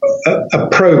a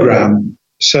program.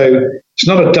 So it's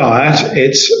not a diet,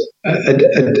 it's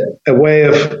a way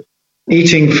of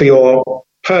eating for your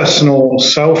personal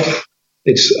self.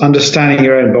 It's understanding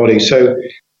your own body. So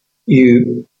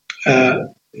you buy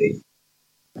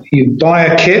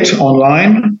a kit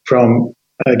online from,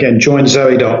 again,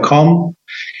 joinzoe.com,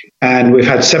 and we've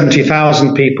had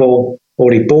 70,000 people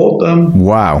already bought them.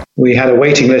 Wow. We had a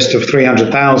waiting list of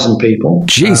 300,000 people,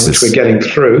 Jesus. which we're getting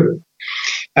through.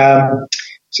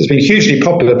 So it's been hugely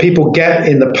popular. People get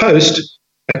in the post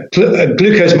a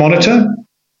glucose monitor,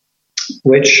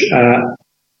 which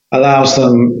allows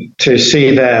them to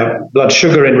see their blood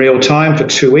sugar in real time for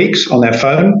 2 weeks on their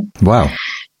phone. Wow.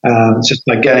 It's just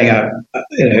like getting a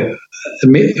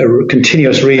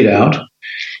continuous readout,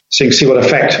 so you can see what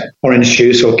effect orange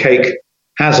juice or cake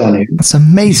has on you. That's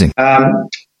amazing.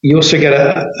 You also get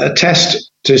a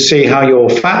test to see how your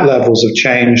fat levels have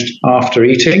changed after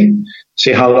eating,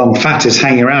 see how long fat is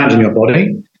hanging around in your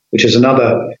body, which is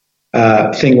another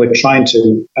thing we're trying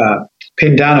to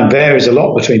pin down, and varies a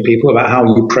lot between people about how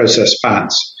you process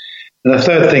fats. And the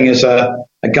third thing is a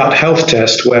gut health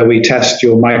test, where we test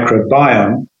your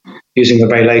microbiome using the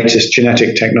very latest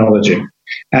genetic technology.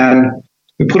 And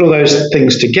we put all those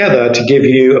things together to give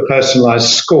you a personalized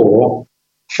score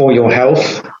for your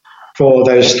health for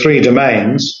those three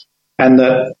domains. And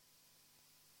that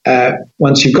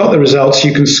once you've got the results,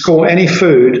 you can score any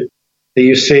food that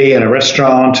you see in a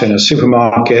restaurant, in a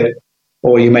supermarket,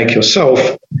 or you make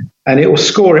yourself, and it will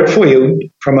score it for you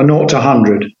from a 0 to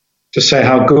 100 to say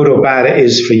how good or bad it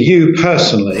is for you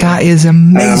personally. That is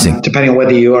amazing. Depending on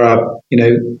whether you are,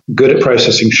 good at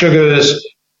processing sugars,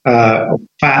 or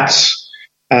fats,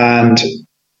 and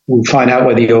we'll find out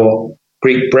whether your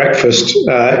Greek breakfast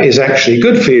is actually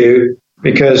good for you,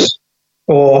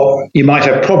 or you might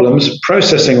have problems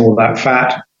processing all that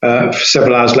fat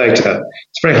several hours later.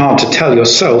 It's very hard to tell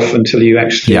yourself until you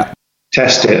actually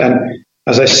test it. And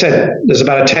as I said, there's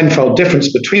about a 10-fold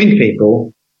difference between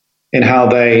people in how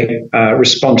they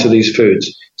respond to these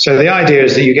foods. So the idea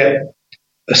is that you get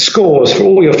scores for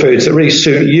all your foods that really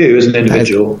suit you as an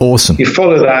individual. That's awesome. You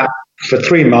follow that for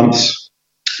 3 months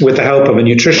with the help of a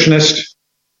nutritionist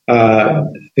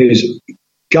who's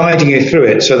guiding you through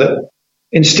it, so that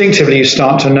instinctively you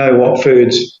start to know what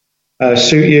foods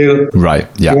suit you. Right.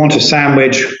 Yeah. If you want a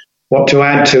sandwich, what to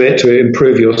add to it to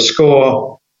improve your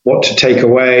score, what to take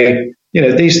away.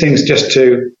 These things just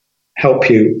to help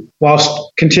you whilst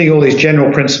continuing all these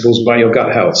general principles about your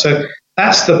gut health. So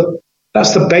that's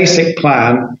the basic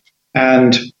plan.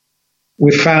 And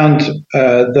we found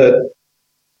that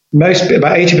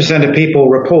about 80% of people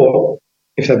report,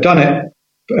 if they've done it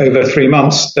over 3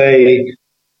 months, they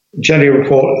generally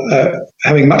report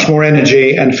having much more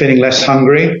energy and feeling less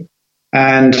hungry.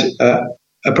 And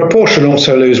a proportion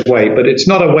also lose weight, but it's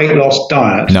not a weight loss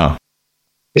diet. No.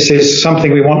 This is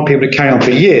something we want people to carry on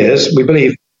for years. We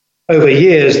believe over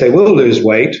years they will lose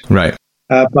weight. Right.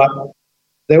 But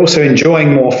they're also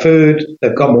enjoying more food.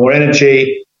 They've got more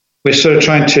energy. We're sort of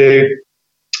trying to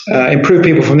improve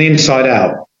people from the inside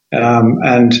out,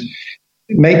 and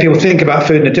make people think about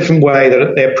food in a different way,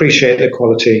 that they appreciate the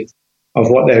quality of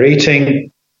what they're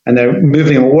eating, and they're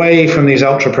moving away from these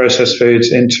ultra-processed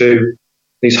foods into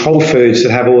these whole foods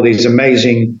that have all these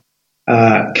amazing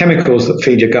chemicals that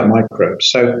feed your gut microbes.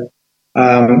 So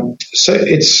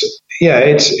it's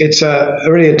a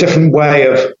really a different way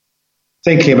of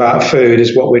thinking about food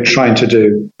is what we're trying to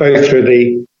do, both through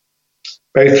the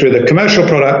commercial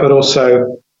product, but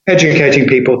also educating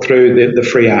people through the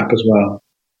free app as well.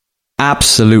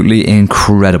 Absolutely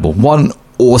incredible. One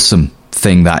awesome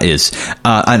thing that is.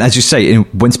 And as you say,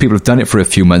 once people have done it for a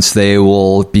few months,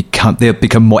 they'll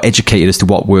become more educated as to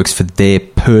what works for their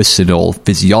personal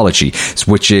physiology,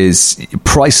 which is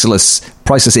priceless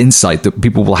insight that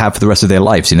people will have for the rest of their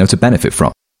lives, to benefit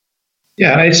from.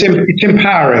 Yeah, and it's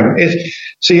empowering.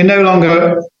 So you're no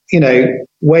longer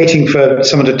waiting for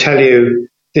someone to tell you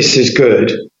this is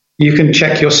good. You can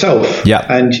check yourself,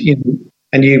 and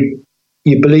you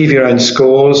believe your own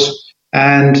scores,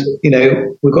 and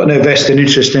we've got no vested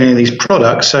interest in any of these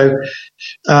products, so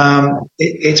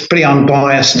it's pretty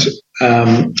unbiased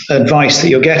advice that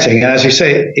you're getting. And as you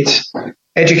say, it's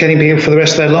educating people for the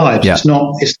rest of their lives. It's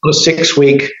not a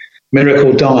 6-week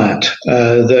miracle diet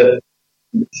that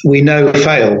we know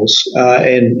fails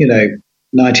in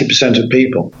 90% of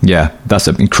people. Yeah, that's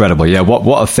incredible. Yeah,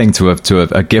 what a thing to have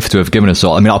a gift to have given us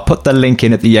all. I mean, I'll put the link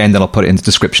in at the end, and I'll put it in the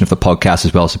description of the podcast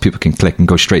as well, so people can click and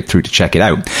go straight through to check it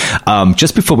out.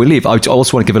 Just before we leave, I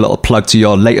also want to give a little plug to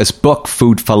your latest book,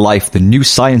 Food for Life: The New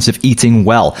Science of Eating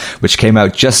Well, which came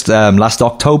out just last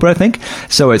October, I think.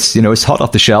 So it's it's hot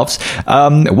off the shelves.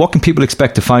 What can people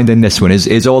expect to find in this one?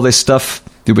 Is all this stuff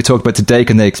that we talked about today?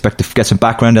 Can they expect to get some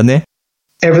background in there?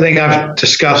 Everything I've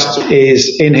discussed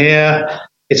is in here.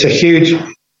 It's a huge,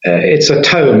 it's a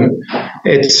tome.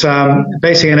 It's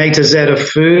basically an A to Z of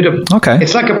food. Okay.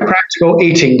 It's like a practical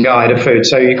eating guide of food.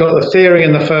 So you've got the theory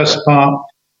in the first part,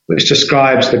 which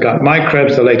describes the gut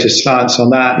microbes, the latest science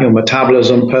on that, your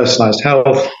metabolism, personalized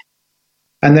health.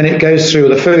 And then it goes through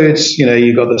the foods.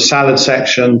 You've got the salad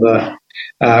section, the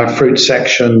fruit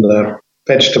section, the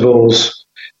vegetables,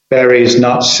 berries,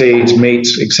 nuts, seeds,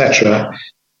 meats, etc.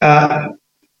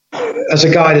 As a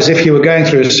guide, as if you were going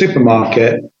through a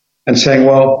supermarket and saying,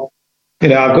 well, I've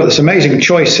got this amazing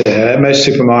choice here. Most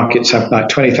supermarkets have like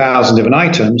 20,000 different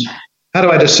items. How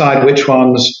do I decide which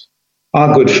ones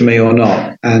are good for me or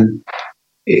not? And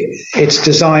it's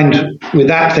designed with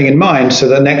that thing in mind, so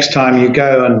that next time you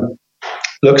go and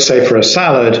look, say, for a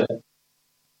salad,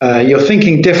 you're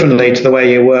thinking differently to the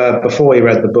way you were before you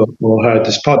read the book or heard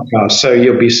this podcast. So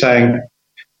you'll be saying,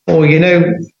 well,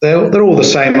 they're all the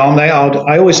same, aren't they?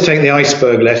 I always take the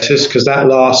iceberg lettuce because that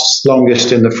lasts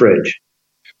longest in the fridge.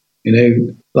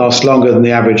 Lasts longer than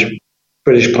the average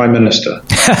British Prime Minister.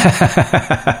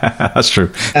 That's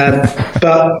true.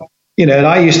 But and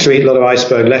I used to eat a lot of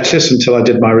iceberg lettuce until I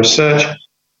did my research.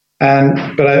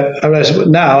 But I realized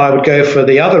now I would go for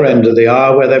the other end of the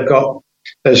aisle, where they've got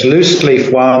those loose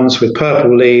leaf ones with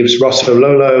purple leaves, Rosso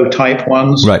Lolo type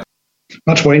ones. Right.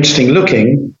 Much more interesting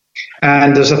looking.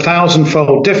 And there's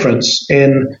 1,000-fold difference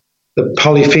in the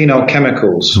polyphenol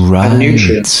chemicals and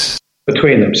nutrients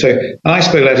between them. So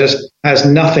iceberg lettuce has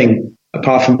nothing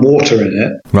apart from water in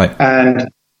it. Right.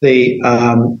 And these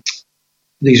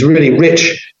really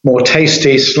rich, more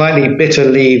tasty, slightly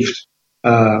bitter-leaved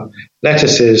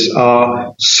lettuces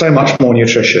are so much more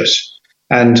nutritious.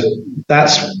 And I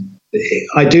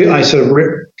sort of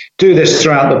do this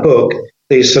throughout the book,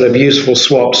 these sort of useful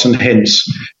swaps and hints,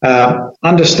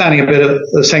 understanding a bit at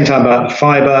the same time about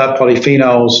fiber,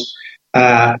 polyphenols,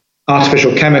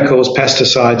 artificial chemicals,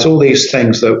 pesticides, all these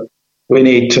things that we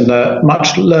need to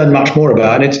learn much more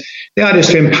about. And the idea is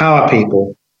to empower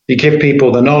people. You give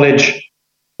people the knowledge,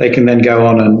 they can then go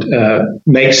on and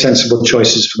make sensible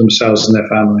choices for themselves and their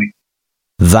family.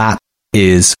 That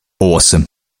is awesome.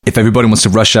 If everybody wants to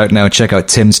rush out now and check out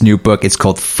Tim's new book, it's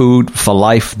called Food for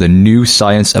Life: The New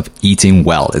Science of Eating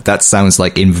Well. That sounds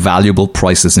like invaluable,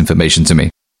 priceless information to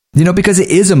me. Because it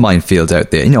is a minefield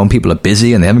out there, and people are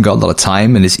busy and they haven't got a lot of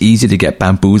time, and it's easy to get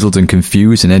bamboozled and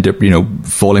confused and end up,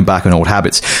 falling back on old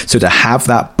habits. So to have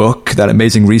that book, that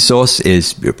amazing resource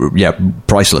is,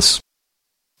 priceless.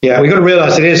 Yeah, we've got to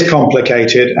realize it is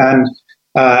complicated, and,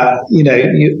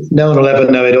 no one will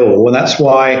ever know it all. And that's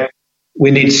why we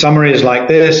need summaries like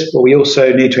this, but we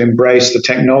also need to embrace the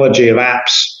technology of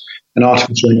apps and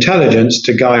artificial intelligence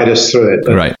to guide us through it.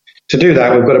 But right. To do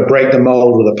that, we've got to break the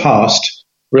mold of the past,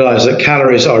 realize that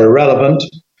calories are irrelevant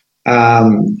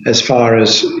as far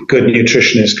as good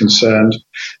nutrition is concerned.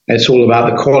 It's all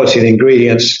about the quality of the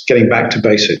ingredients, getting back to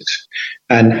basics.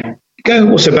 And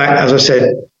going also back, as I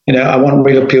said, I want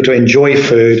real people to enjoy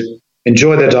food,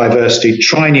 enjoy the diversity,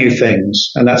 try new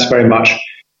things. And that's very much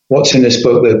what's in this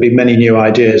book. There'll be many new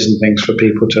ideas and things for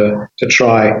people to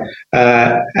try,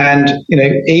 and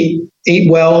eat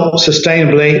well,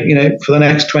 sustainably, for the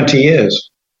next 20 years.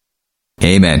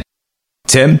 Amen.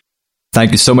 Tim,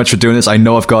 thank you so much for doing this. I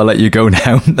know I've got to let you go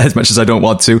now, as much as I don't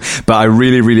want to, but I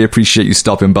really, really appreciate you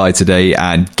stopping by today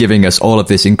and giving us all of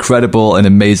this incredible and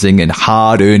amazing and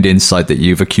hard-earned insight that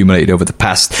you've accumulated over the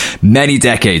past many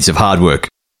decades of hard work.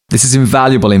 This is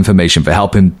invaluable information for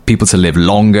helping people to live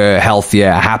longer,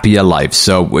 healthier, happier lives.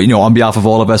 So, on behalf of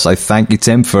all of us, I thank you,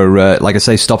 Tim, for, like I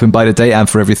say, stopping by today and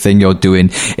for everything you're doing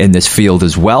in this field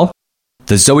as well.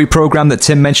 The Zoe program that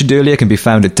Tim mentioned earlier can be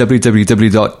found at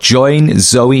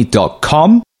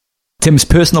www.joinzoe.com. Tim's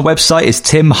personal website is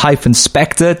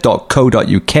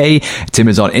tim-spector.co.uk. Tim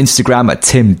is on Instagram at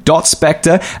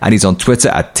tim.spector, and he's on Twitter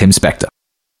at timspector.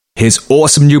 His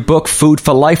awesome new book, Food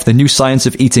for Life, The New Science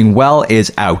of Eating Well,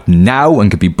 is out now and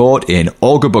can be bought in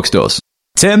all good bookstores.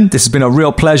 Tim, this has been a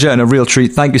real pleasure and a real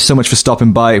treat. Thank you so much for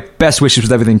stopping by. Best wishes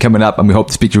with everything coming up, and we hope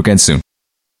to speak to you again soon.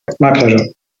 My pleasure.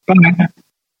 Bye.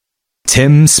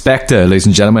 Tim Spector, ladies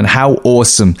and gentlemen, how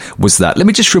awesome was that? Let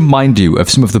me just remind you of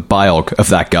some of the biog of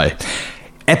that guy.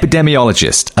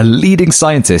 Epidemiologist, a leading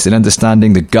scientist in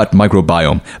understanding the gut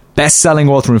microbiome, best-selling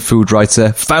author and food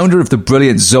writer, founder of the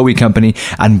brilliant Zoe Company,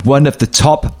 and one of the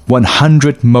top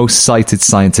 100 most cited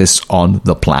scientists on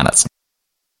the planet.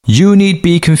 You need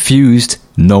be confused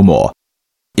no more.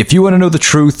 If you want to know the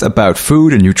truth about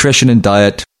food and nutrition and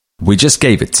diet, we just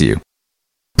gave it to you.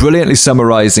 Brilliantly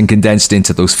summarized and condensed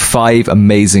into those 5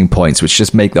 amazing points, which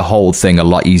just make the whole thing a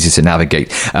lot easier to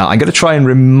navigate. I'm going to try and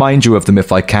remind you of them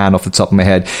if I can off the top of my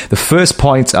head. The first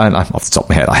point, and off the top of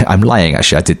my head, I'm lying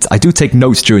actually. I do take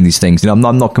notes during these things. You know,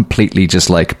 I'm not completely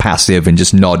just like passive and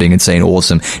just nodding and saying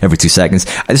awesome every 2 seconds.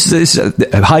 This is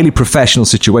a highly professional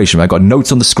situation. I've got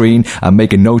notes on the screen. I'm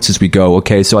making notes as we go.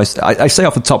 Okay, so I say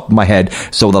off the top of my head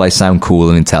so that I sound cool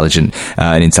and intelligent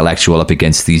and intellectual up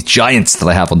against these giants that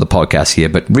I have on the podcast here.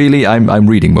 But really, I'm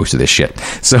reading most of this shit.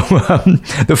 So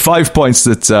the 5 points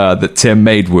that Tim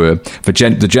made were for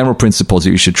the general principles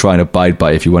that you should try and abide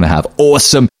by if you want to have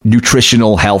awesome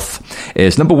nutritional health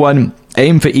is, number 1,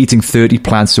 aim for eating 30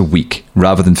 plants a week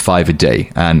rather than 5 a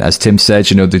day. And as Tim said,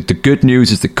 you know, the good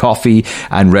news is that coffee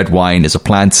and red wine is a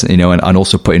plant, you know, and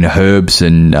also putting herbs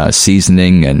and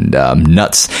seasoning and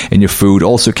nuts in your food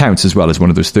also counts as well as one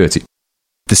of those 30.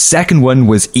 The second one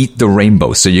was eat the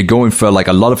rainbow. So you're going for like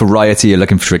a lot of variety. You're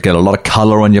looking for get a lot of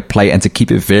color on your plate and to keep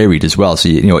it varied as well. So,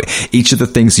 you know, each of the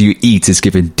things you eat is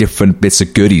giving different bits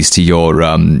of goodies to your,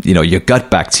 your gut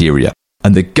bacteria.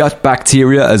 And the gut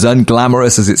bacteria, as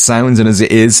unglamorous as it sounds and as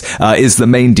it is the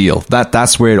main deal.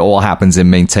 That's where it all happens in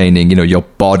maintaining, you know, your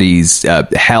body's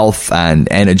health and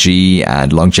energy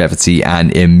and longevity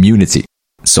and immunity.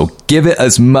 So give it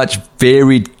as much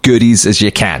varied goodies as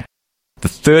you can. The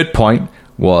third point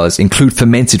was include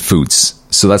fermented foods.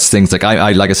 So that's things like,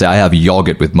 like I say, I have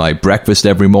yogurt with my breakfast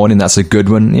every morning. That's a good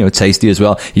one, you know, tasty as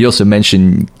well. He also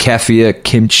mentioned kefir,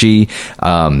 kimchi,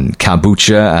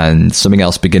 kombucha, and something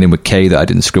else beginning with K that I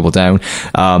didn't scribble down.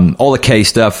 All the K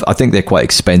stuff, I think they're quite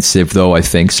expensive though, I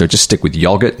think. So just stick with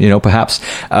yogurt, you know, perhaps.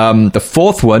 The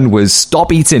fourth one was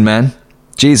stop eating, man.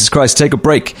 Jesus Christ, take a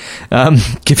break.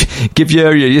 Give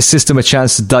your system a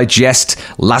chance to digest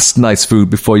last night's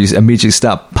food before you immediately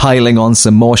start piling on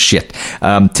some more shit.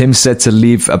 Tim said to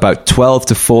leave about 12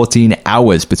 to 14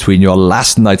 hours between your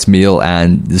last night's meal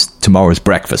and tomorrow's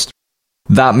breakfast.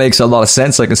 That makes a lot of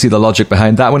sense. I can see the logic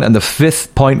behind that one. And the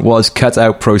fifth point was cut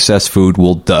out processed food.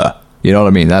 Well, duh. You know what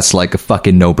I mean? That's like a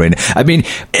fucking no-brainer. I mean,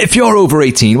 if you're over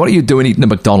 18, what are you doing eating at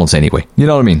McDonald's anyway? You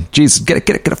know what I mean? Jesus,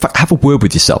 have a word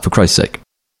with yourself, for Christ's sake.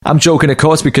 I'm joking, of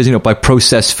course, because, you know, by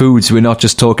processed foods, we're not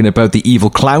just talking about the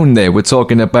evil clown there. We're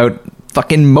talking about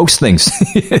fucking most things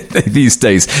these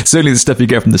days. Certainly the stuff you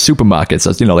get from the supermarkets,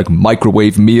 as, you know, like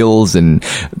microwave meals and,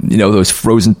 you know, those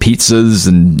frozen pizzas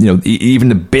and, you know, even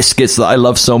the biscuits that I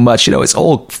love so much. You know, it's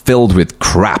all filled with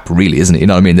crap, really, isn't it? You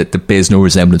know what I mean? That bears no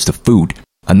resemblance to food.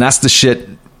 And that's the shit,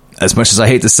 as much as I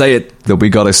hate to say it, that we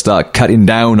got to start cutting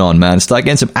down on, man. Start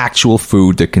getting some actual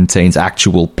food that contains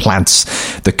actual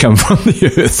plants that come from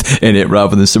the earth in it,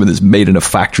 rather than something that's made in a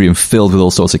factory and filled with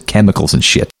all sorts of chemicals and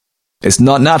shit. It's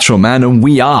not natural, man, and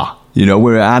we are. You know,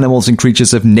 we're animals and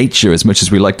creatures of nature. As much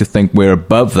as we like to think we're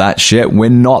above that shit, we're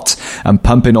not. And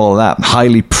pumping all of that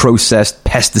highly processed,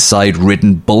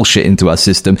 pesticide-ridden bullshit into our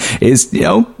system is, you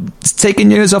know, it's taking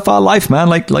years off our life, man.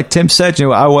 Like Tim said, you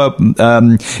know, our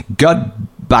gut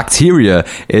bacteria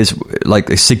is like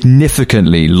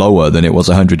significantly lower than it was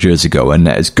 100 years ago, and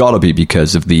it's got to be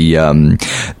because of the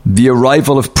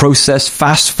arrival of processed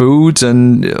fast foods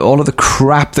and all of the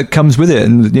crap that comes with it,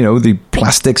 and, you know, the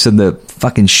plastics and the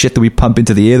fucking shit that we pump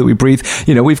into the air that we breathe.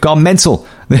 You know, we've gone mental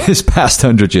this past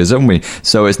 100 years, haven't we?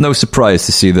 So it's no surprise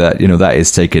to see that, you know, that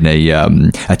is taking a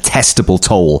testable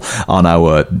toll on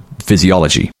our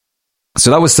physiology.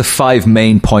 So that was the 5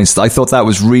 main points. I thought that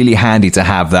was really handy to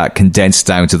have that condensed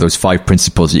down to those 5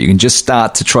 principles that you can just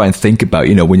start to try and think about,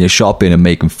 you know, when you're shopping and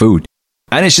making food.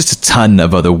 And it's just a ton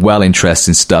of other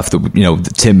well-interesting stuff that, you know,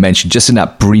 that Tim mentioned just in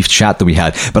that brief chat that we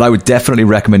had. But I would definitely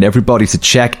recommend everybody to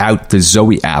check out the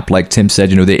Zoe app. Like Tim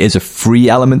said, you know, there is a free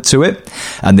element to it.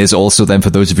 And there's also then, for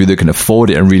those of you that can afford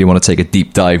it and really want to take a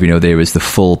deep dive, you know, there is the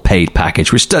full paid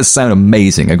package, which does sound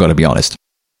amazing, I got to be honest.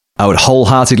 I would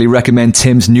wholeheartedly recommend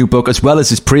Tim's new book, as well as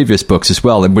his previous books as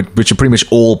well, which are pretty much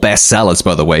all bestsellers,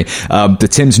 by the way. The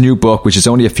Tim's new book, which is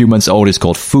only a few months old, is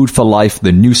called Food for Life,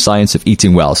 The New Science of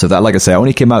Eating Well. So that, like I say,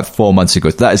 only came out 4 months ago.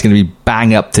 So that is going to be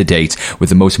bang up to date with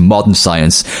the most modern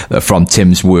science from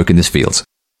Tim's work in this field.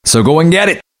 So go and get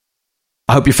it.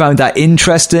 I hope you found that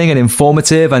interesting and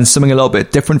informative and something a little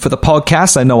bit different for the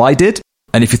podcast. I know I did.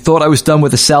 And if you thought I was done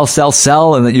with the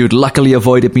sell, and that you'd luckily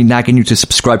avoided me nagging you to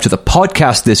subscribe to the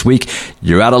podcast this week,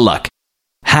 you're out of luck.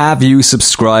 Have you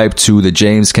subscribed to the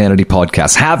James Kennedy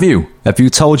podcast? Have you? Have you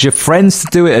told your friends to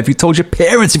do it? Have you told your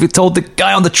parents? Have you told the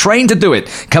guy on the train to do it?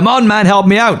 Come on, man, help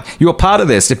me out. You're part of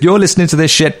this. If you're listening to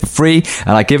this shit for free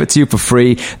and I give it to you for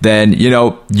free, then,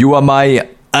 you are my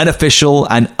unofficial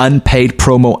and unpaid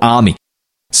promo army.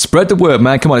 Spread the word,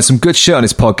 man. Come on, there's some good shit on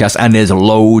this podcast, and there's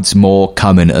loads more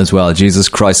coming as well. Jesus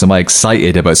Christ, am I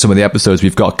excited about some of the episodes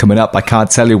we've got coming up. I can't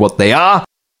tell you what they are,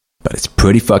 but it's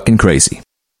pretty fucking crazy.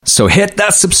 So hit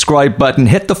that subscribe button,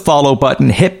 hit the follow button,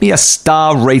 hit me a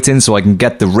star rating so I can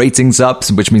get the ratings up,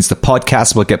 which means the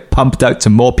podcast will get pumped out to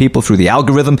more people through the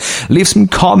algorithm. Leave some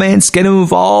comments, get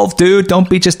involved, dude. Don't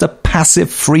be just a passive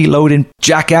freeloading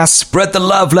jackass. Spread the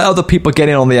love, let other people get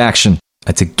in on the action.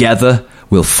 And together,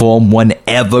 we'll form one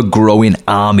ever-growing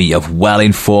army of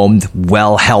well-informed,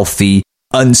 well-healthy,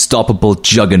 unstoppable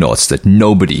juggernauts that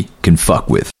nobody can fuck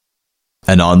with.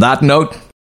 And on that note,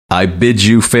 I bid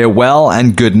you farewell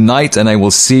and good night, and I will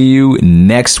see you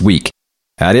next week.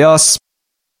 Adios.